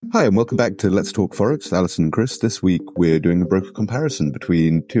Hi, and welcome back to Let's Talk Forex. Alison and Chris. This week we're doing a broker comparison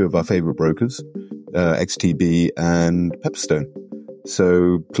between two of our favorite brokers, XTB and Pepperstone.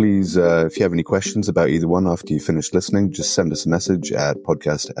 So please, if you have any questions about either one after you finish listening, just send us a message at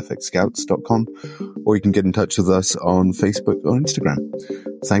podcast@fxscouts.com, or you can get in touch with us on Facebook or Instagram.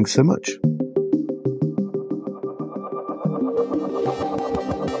 Thanks so much.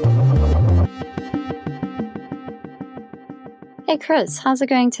 Hey Chris, how's it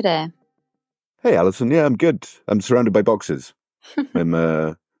going today? Hey Alison, yeah, I'm good. I'm surrounded by boxes. I'm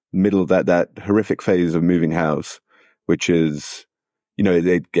middle of that horrific phase of moving house, which is,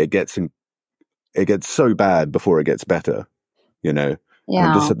 it gets so bad before it gets better, Yeah.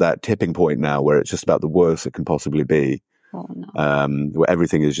 I'm just at that tipping point now where it's just about the worst it can possibly be. Oh, no. Where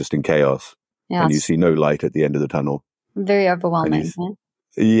everything is just in chaos, and you see no light at the end of the tunnel. Very overwhelming.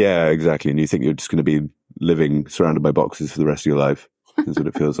 Yeah, exactly. And you think you're just going to be living surrounded by boxes for the rest of your life. That's what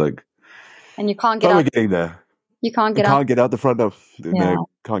it feels like. And you can't get out. We're getting there. You can't get out. Can't get out the front door. Yeah. No,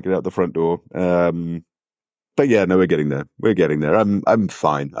 can't get out the front door. But yeah, no, we're getting there. We're getting there. I'm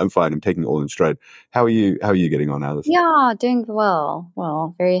fine. I'm taking it all in stride. How are you getting on, Alice? Yeah, doing well.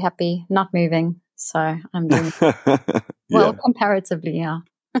 Well, very happy. Not moving. So I'm doing well comparatively, yeah.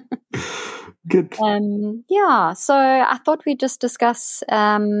 Good. So I thought we'd just discuss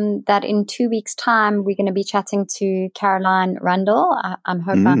that in 2 weeks' time we're going to be chatting to Caroline Rundle. I'm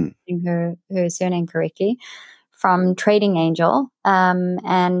hoping I'm saying her surname correctly, from Trading Angel.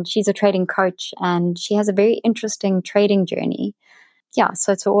 And she's a trading coach, and she has a very interesting trading journey. Yeah,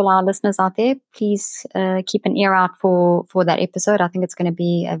 so to all our listeners out there, please keep an ear out for that episode. I think it's going to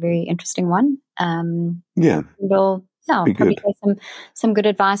be a very interesting one. We'll probably get some good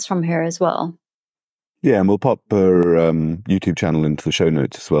advice from her as well. Yeah, and we'll pop her YouTube channel into the show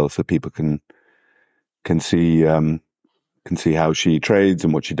notes as well, so people can see how she trades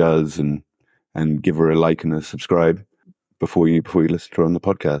and what she does, and give her a like and a subscribe before you listen to her on the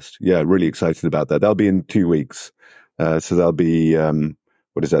podcast. Yeah, really excited about that. That'll be in 2 weeks. So that'll be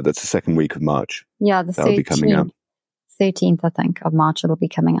what is that? That's the second week of March. Yeah, that'll be coming out. 13th, I think, of March. It'll be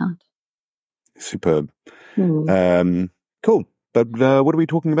coming out. Superb. Cool. But what are we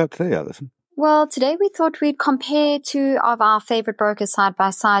talking about today, Alison? Well, today we thought we'd compare two of our favorite brokers side by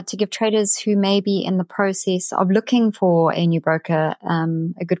side to give traders who may be in the process of looking for a new broker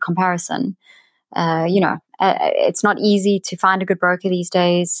a good comparison. It's not easy to find a good broker these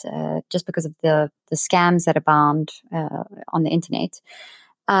days just because of the scams that abound on the internet.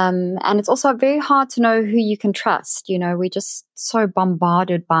 And it's also very hard to know who you can trust. We're just so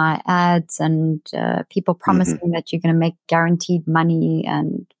bombarded by ads and people promising that you're going to make guaranteed money.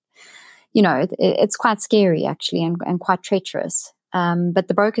 And, it's quite scary, actually, and quite treacherous. But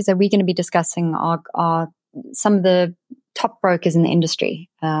the brokers that we're going to be discussing are some of the top brokers in the industry.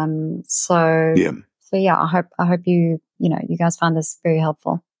 So I hope you guys find this very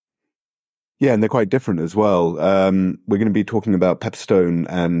helpful. Yeah, and they're quite different as well. We're going to be talking about Pepperstone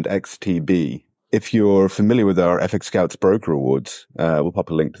and XTB. If you're familiar with our FX Scouts Broker Awards, we'll pop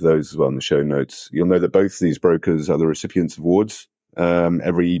a link to those as well in the show notes. You'll know that both of these brokers are the recipients of awards.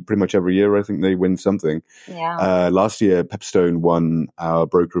 Pretty much every year, I think they win something. Yeah. Last year, Pepperstone won our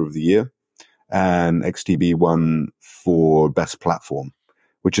Broker of the Year, and XTB won for Best Platform,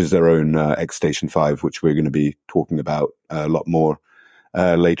 which is their own X Station 5, which we're going to be talking about a lot more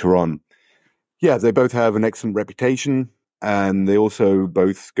later on. Yeah, they both have an excellent reputation, and they also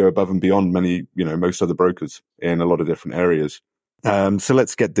both go above and beyond most other brokers in a lot of different areas. So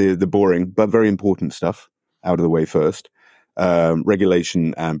let's get the boring but very important stuff out of the way first.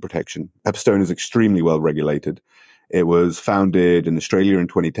 Regulation and protection. Pepperstone is extremely well regulated. It was founded in Australia in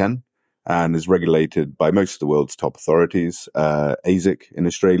 2010 and is regulated by most of the world's top authorities, ASIC in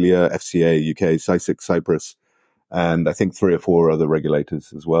Australia, FCA, UK, CISIC, Cyprus, and I think 3 or 4 other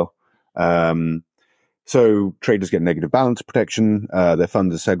regulators as well. So traders get negative balance protection. Their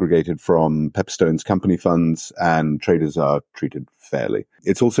funds are segregated from Pepperstone's company funds, and traders are treated fairly.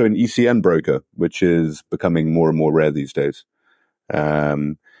 It's also an ECN broker, which is becoming more and more rare these days.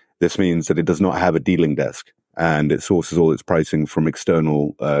 This means that it does not have a dealing desk, and it sources all its pricing from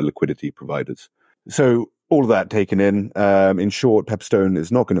external liquidity providers. So all of that taken in short, Pepperstone is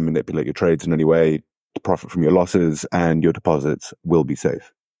not going to manipulate your trades in any way to profit from your losses, and your deposits will be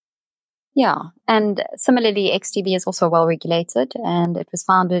safe. Yeah, and similarly, XTB is also well regulated, and it was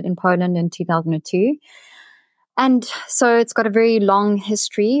founded in Poland in 2002. And so it's got a very long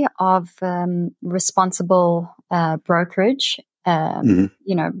history of responsible brokerage,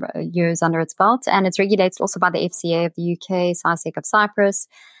 years under its belt. And it's regulated also by the FCA of the UK, CISIC of Cyprus,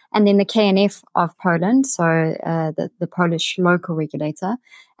 and then the KNF of Poland, so the Polish local regulator,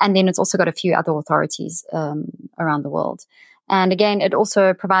 and then it's also got a few other authorities around the world. And again, it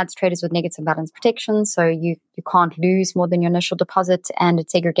also provides traders with negative balance protection, so you can't lose more than your initial deposit, and it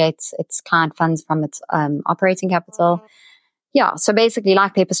segregates its client funds from its operating capital. Yeah, so basically,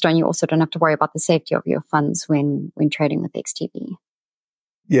 like Pepperstone, you also don't have to worry about the safety of your funds when trading with XTB.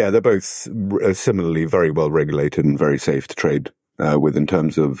 Yeah, they're both similarly very well regulated and very safe to trade with in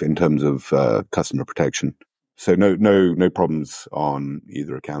terms of customer protection. So no problems on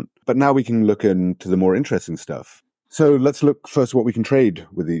either account. But now we can look into the more interesting stuff. So let's look first at what we can trade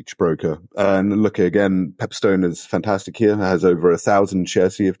with each broker. And look, again, Pepperstone is fantastic here. It has over 1,000 share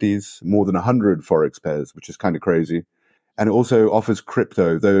CFDs, more than 100 Forex pairs, which is kind of crazy. And it also offers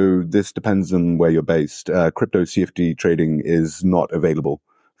crypto, though this depends on where you're based. Crypto CFD trading is not available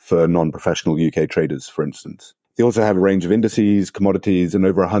for non-professional UK traders, for instance. They also have a range of indices, commodities, and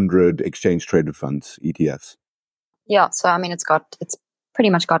over 100 exchange-traded funds, ETFs. Yeah, so I mean, it's pretty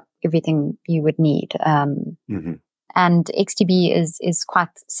much got everything you would need. And XTB is quite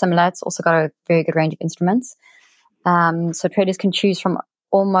similar. It's also got a very good range of instruments. So traders can choose from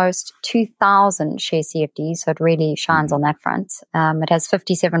almost 2,000 share CFDs, so it really shines on that front. It has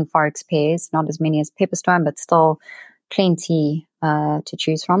 57 Forex pairs, not as many as Pepperstone, but still plenty to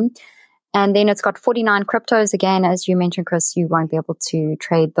choose from. And then it's got 49 cryptos. Again, as you mentioned, Chris, you won't be able to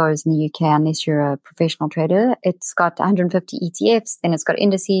trade those in the UK unless you're a professional trader. It's got 150 ETFs, then it's got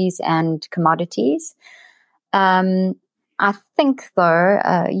indices and commodities. I think, though,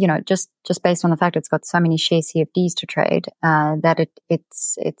 just based on the fact it's got so many share CFDs to trade, that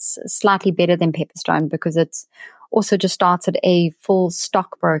it's slightly better than Pepperstone because it's also just started a full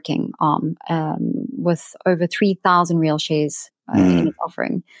stockbroking arm with over 3,000 real shares in its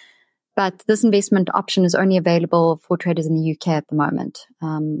offering. But this investment option is only available for traders in the UK at the moment.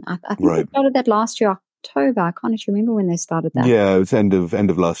 I think they started that last year, October. I can't actually remember when they started that. Yeah, it was end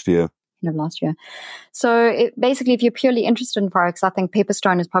of last year. Of last year. So basically, if you're purely interested in Forex, I think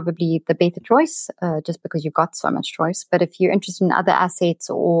Pepperstone is probably the better choice, just because you've got so much choice. But if you're interested in other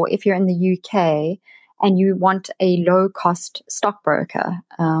assets, or if you're in the UK and you want a low-cost stockbroker,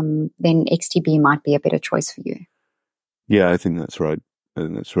 then XTB might be a better choice for you. Yeah, I think that's right.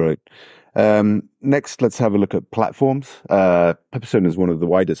 Next, let's have a look at platforms. Pepperstone is one of the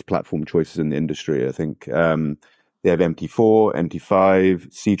widest platform choices in the industry, I think. They have MT4,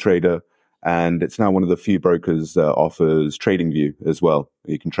 MT5, C-Trader, and it's now one of the few brokers that offers TradingView as well.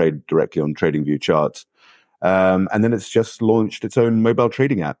 You can trade directly on TradingView charts. And then it's just launched its own mobile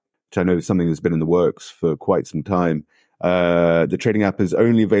trading app, which I know is something that's been in the works for quite some time. The trading app is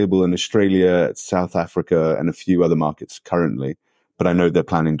only available in Australia, South Africa, and a few other markets currently. But I know they're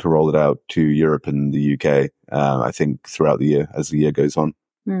planning to roll it out to Europe and the UK, I think, throughout the year, as the year goes on.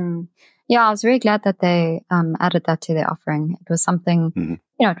 Yeah, I was very glad that they added that to their offering. It was something,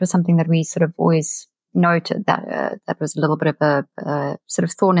 it was something that we sort of always noted that that was a little bit of a sort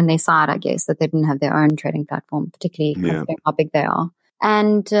of thorn in their side, I guess, that they didn't have their own trading platform, particularly considering how big they are.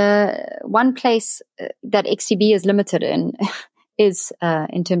 And one place that XTB is limited in is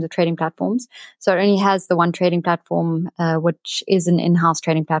in terms of trading platforms. So it only has the one trading platform, which is an in-house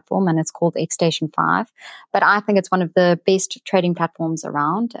trading platform, and it's called XStation 5. But I think it's one of the best trading platforms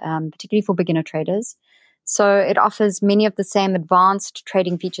around, particularly for beginner traders. So it offers many of the same advanced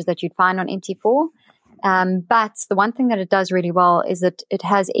trading features that you'd find on MT4. But the one thing that it does really well is that it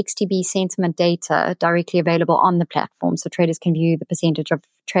has XTB sentiment data directly available on the platform. So traders can view the percentage of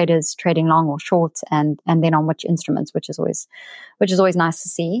traders trading long or short and then on which instruments, which is always nice to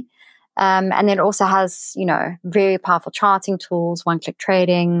see. And then it also has, very powerful charting tools, one-click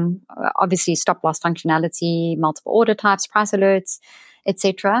trading, obviously stop-loss functionality, multiple order types, price alerts,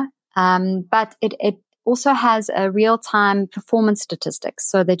 etc. But it also has a real-time performance statistics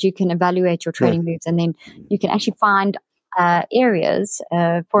so that you can evaluate your trading moves, and then you can actually find areas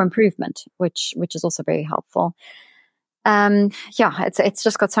for improvement, which is also very helpful. It's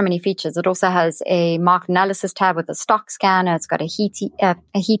just got so many features. It also has a market analysis tab with a stock scanner. It's got a heat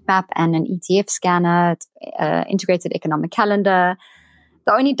map and an ETF scanner. It's integrated economic calendar.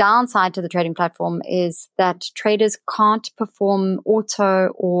 The only downside to the trading platform is that traders can't perform auto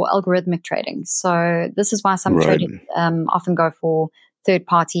or algorithmic trading. So this is why some traders often go for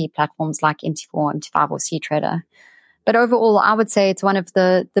third-party platforms like MT4, MT5, or C-Trader. But overall, I would say it's one of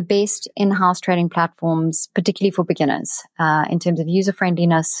the best in-house trading platforms, particularly for beginners. In terms of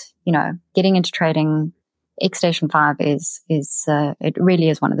user-friendliness, getting into trading, XStation 5 it really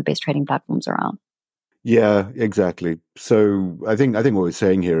is one of the best trading platforms around. Yeah, exactly. So I think what we're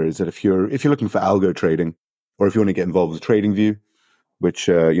saying here is that if you're looking for algo trading, or if you want to get involved with TradingView, which,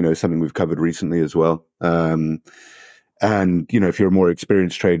 is something we've covered recently as well. And, if you're a more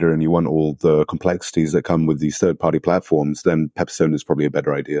experienced trader and you want all the complexities that come with these third-party platforms, then Pepperstone is probably a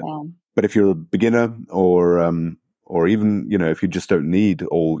better idea. Yeah. But if you're a beginner or even, if you just don't need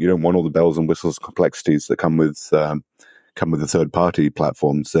you don't want all the bells and whistles complexities that come with the third-party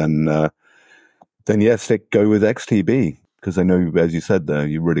platforms, then yes, go with XTB, because I know, as you said there,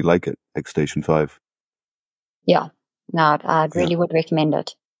 you really like it, XStation 5. Yeah, no, I really would recommend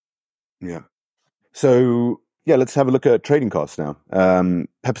it. Yeah. So, let's have a look at trading costs now.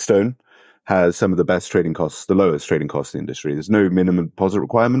 Pepperstone has some of the best trading costs, the lowest trading costs in the industry. There's no minimum deposit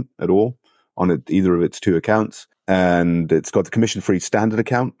requirement at all on either of its two accounts. And it's got the commission-free standard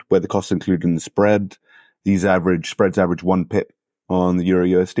account where the costs included in the spread. Spreads average 1 pip on the Euro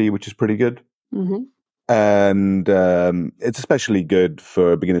USD, which is pretty good. Mm-hmm. And it's especially good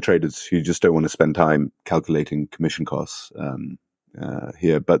for beginner traders who just don't want to spend time calculating commission costs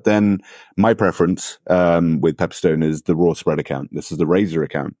here. But then my preference with Pepperstone is the raw spread account. This is the Razor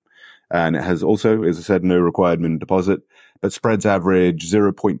account. And it has also, as I said, no required minimum deposit, but spreads average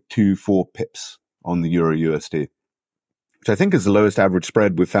 0.24 pips on the Euro USD, which I think is the lowest average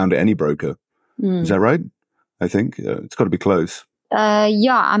spread we've found at any broker. Is that right? I think it's got to be close.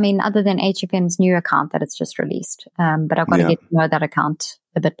 Yeah, I mean, other than HFM's new account that it's just released. But I've got to get to know that account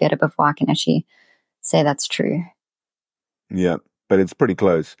a bit better before I can actually say that's true. Yeah, but it's pretty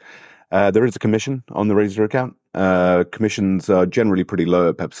close. There is a commission on the Razor account. Commissions are generally pretty low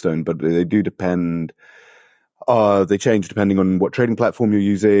at Pepperstone, but they do depend. They change depending on what trading platform you're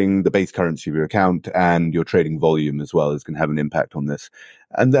using, the base currency of your account, and your trading volume as well is going to have an impact on this.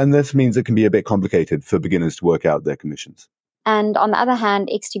 And then this means it can be a bit complicated for beginners to work out their commissions. And on the other hand,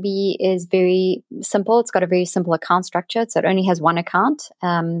 XTB is very simple. It's got a very simple account structure. So it only has one account,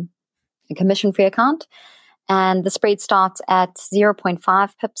 a commission-free account. And the spread starts at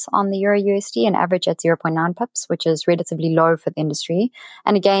 0.5 pips on the Euro USD and average at 0.9 pips, which is relatively low for the industry.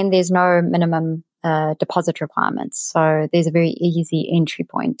 And again, there's no minimum deposit requirements. So there's a very easy entry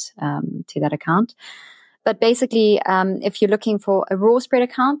point to that account. But basically, if you're looking for a raw spread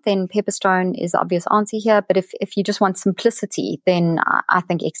account, then Pepperstone is the obvious answer here. But if you just want simplicity, then I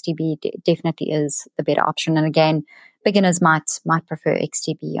think XTB definitely is the better option. And again, beginners might prefer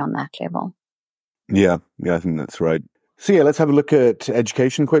XTB on that level. Yeah, I think that's right. So let's have a look at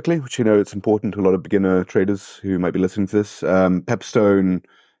education quickly, which it's important to a lot of beginner traders who might be listening to this. Pepperstone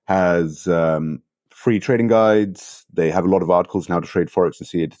has free trading guides. They have a lot of articles on how to trade Forex and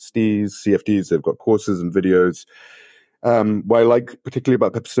CFDs. They've got courses and videos. What I like particularly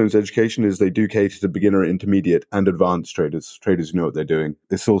about Pepperstone's education is they do cater to beginner, intermediate, and advanced traders who know what they're doing.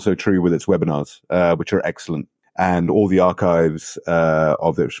 This is also true with its webinars, which are excellent. And all the archives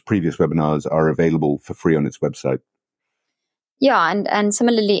of its previous webinars are available for free on its website. Yeah, and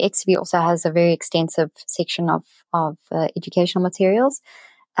similarly, XTB also has a very extensive section of educational materials.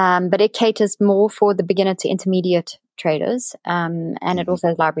 But it caters more for the beginner to intermediate traders. And it also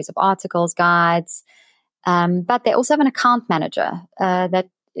has libraries of articles, guides. But they also have an account manager that,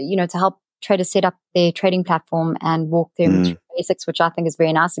 to help traders set up their trading platform and walk them through basics, which I think is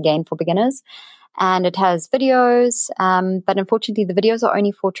very nice again for beginners. And it has videos, but unfortunately the videos are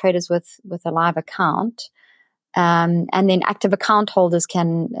only for traders with a live account. And then active account holders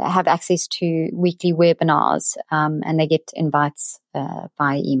can have access to weekly webinars, and they get invites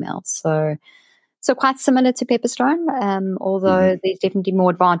via email. So quite similar to Pepperstone, although there's definitely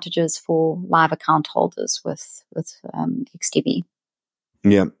more advantages for live account holders with XTB.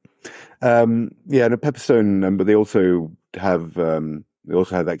 Yeah. No, Pepperstone, but they also have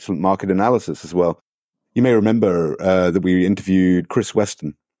excellent market analysis as well. You may remember that we interviewed Chris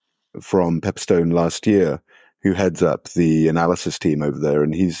Weston from Pepperstone last year, who heads up the analysis team over there,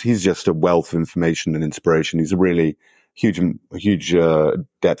 and he's just a wealth of information and inspiration. He's a really huge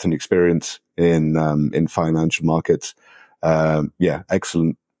depth and experience in financial markets.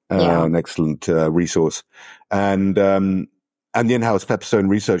 Excellent, an excellent resource. And the in-house Pepperstone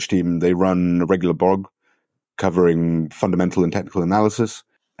research team, they run a regular blog covering fundamental and technical analysis,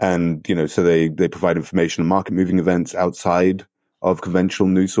 and so they provide information on market moving events outside of conventional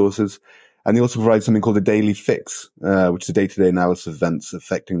news sources. And they also provide something called a daily fix, which is a day-to-day analysis of events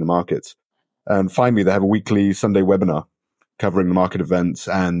affecting the markets. And finally, they have a weekly Sunday webinar covering the market events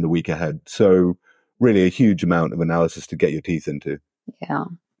and the week ahead. So really a huge amount of analysis to get your teeth into.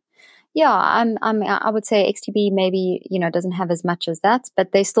 Yeah, I would say XTB maybe, doesn't have as much as that,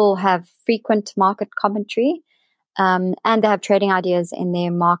 but they still have frequent market commentary, and they have trading ideas in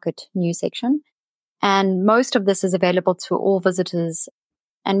their market news section. And most of this is available to all visitors.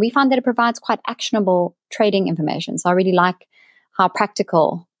 And we find that it provides quite actionable trading information. So I really like how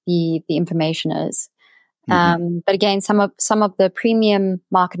practical the information is. But again, some of the premium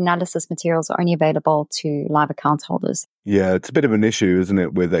market analysis materials are only available to live account holders. Yeah, it's a bit of an issue, isn't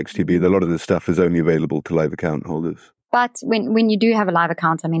it, with XTB? A lot of this stuff is only available to live account holders. But when you do have a live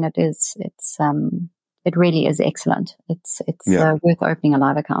account, I mean, it really is excellent. It's worth opening a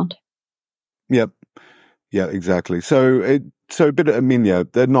live account. Yep. Yeah, exactly. So a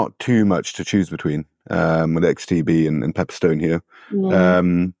bit. They're not too much to choose between with XTB and Pepperstone here.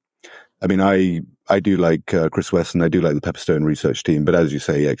 I do like Chris Weston. I do like the Pepperstone research team, but as you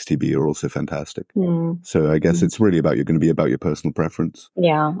say, XTB are also fantastic. So I guess it's really going to be about your personal preference.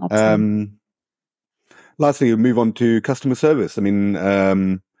 Yeah, absolutely. Lastly, we'll move on to customer service. I mean,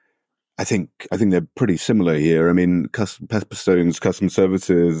 I think they're pretty similar here. I mean, Pepperstone's customer service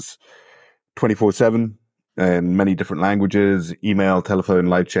is 24/7 in many different languages, email, telephone,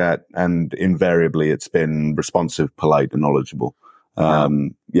 live chat, and invariably it's been responsive, polite, and knowledgeable.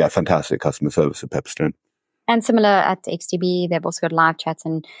 Fantastic customer service at Pepperstone. And similar at XTB, they've also got live chats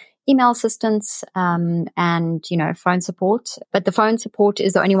and email assistance, and phone support. But the phone support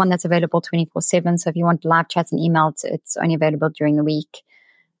is the only one that's available 24/7. So if you want live chats and emails, it's only available during the week.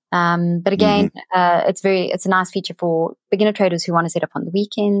 But again, it's a nice feature for beginner traders who want to set up on the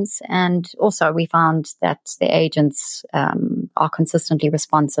weekends. And also we found that the agents are consistently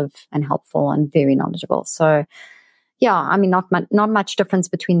responsive and helpful and very knowledgeable. So yeah, I mean, not much difference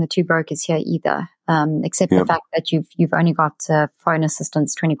between the two brokers here either, except the fact that you've only got phone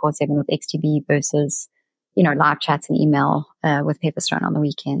assistance 24/7 with XTB versus, live chats and email with Pepperstone on the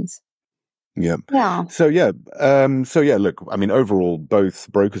weekends. Yeah. Yeah. Look, I mean, overall,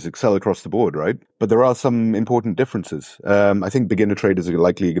 both brokers excel across the board, right? But there are some important differences. I think beginner traders are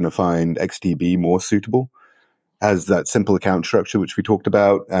likely going to find XTB more suitable, has that simple account structure, which we talked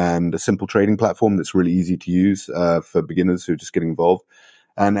about, and a simple trading platform that's really easy to use for beginners who are just getting involved.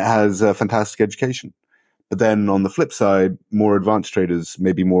 And it has a fantastic education. But then on the flip side, more advanced traders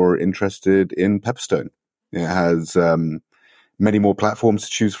may be more interested in Pepperstone. It has many more platforms to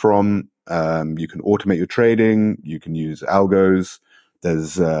choose from. You can automate your trading. You can use algos.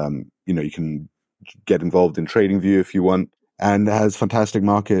 There's, you can get involved in TradingView if you want. And it has fantastic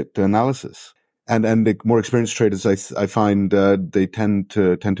market analysis. And the more experienced traders, I find they tend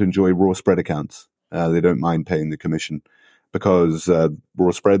to enjoy raw spread accounts. They don't mind paying the commission because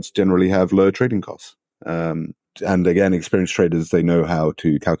raw spreads generally have lower trading costs. And again, experienced traders, they know how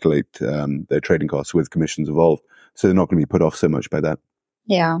to calculate their trading costs with commissions involved, so they're not going to be put off so much by that.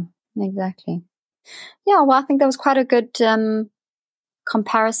 Yeah, exactly. Yeah, well, I think that was quite a good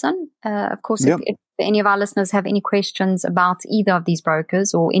comparison. Of course, if any of our listeners have any questions about either of these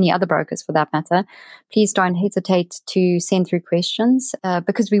brokers or any other brokers for that matter, please don't hesitate to send through questions.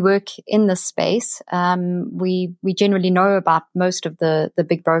 Because we work in this space, we generally know about most of the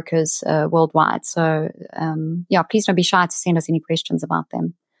big brokers worldwide. So please don't be shy to send us any questions about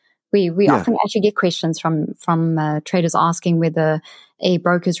them. We often actually get questions from traders asking whether a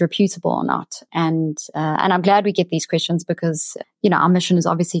broker is reputable or not, and I'm glad we get these questions because our mission is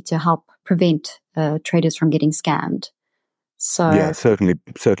obviously to help prevent traders from getting scammed. So yeah, certainly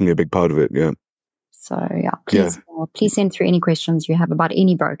a big part of it. Yeah. So please send through any questions you have about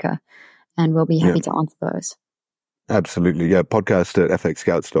any broker, and we'll be happy to answer those. Absolutely, yeah. Podcast at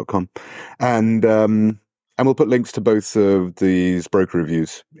fxscouts.com, and we'll put links to both of these broker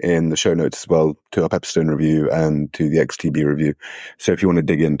reviews in the show notes as well, to our Pepperstone review and to the XTB review. So if you want to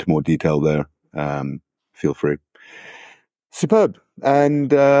dig into more detail there, feel free. Superb.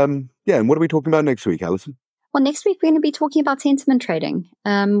 And and what are we talking about next week, Alison? Well, next week we're going to be talking about sentiment trading,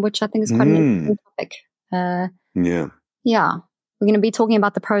 which I think is quite an interesting topic. Yeah. We're going to be talking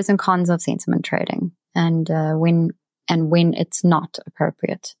about the pros and cons of sentiment trading and when it's not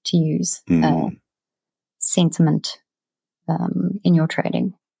appropriate to use sentiment in your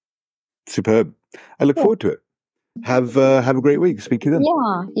trading. Superb. I look forward to it. Have a great week. Speak to you then.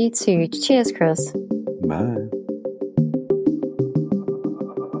 Yeah, you too. Cheers, Chris. Bye.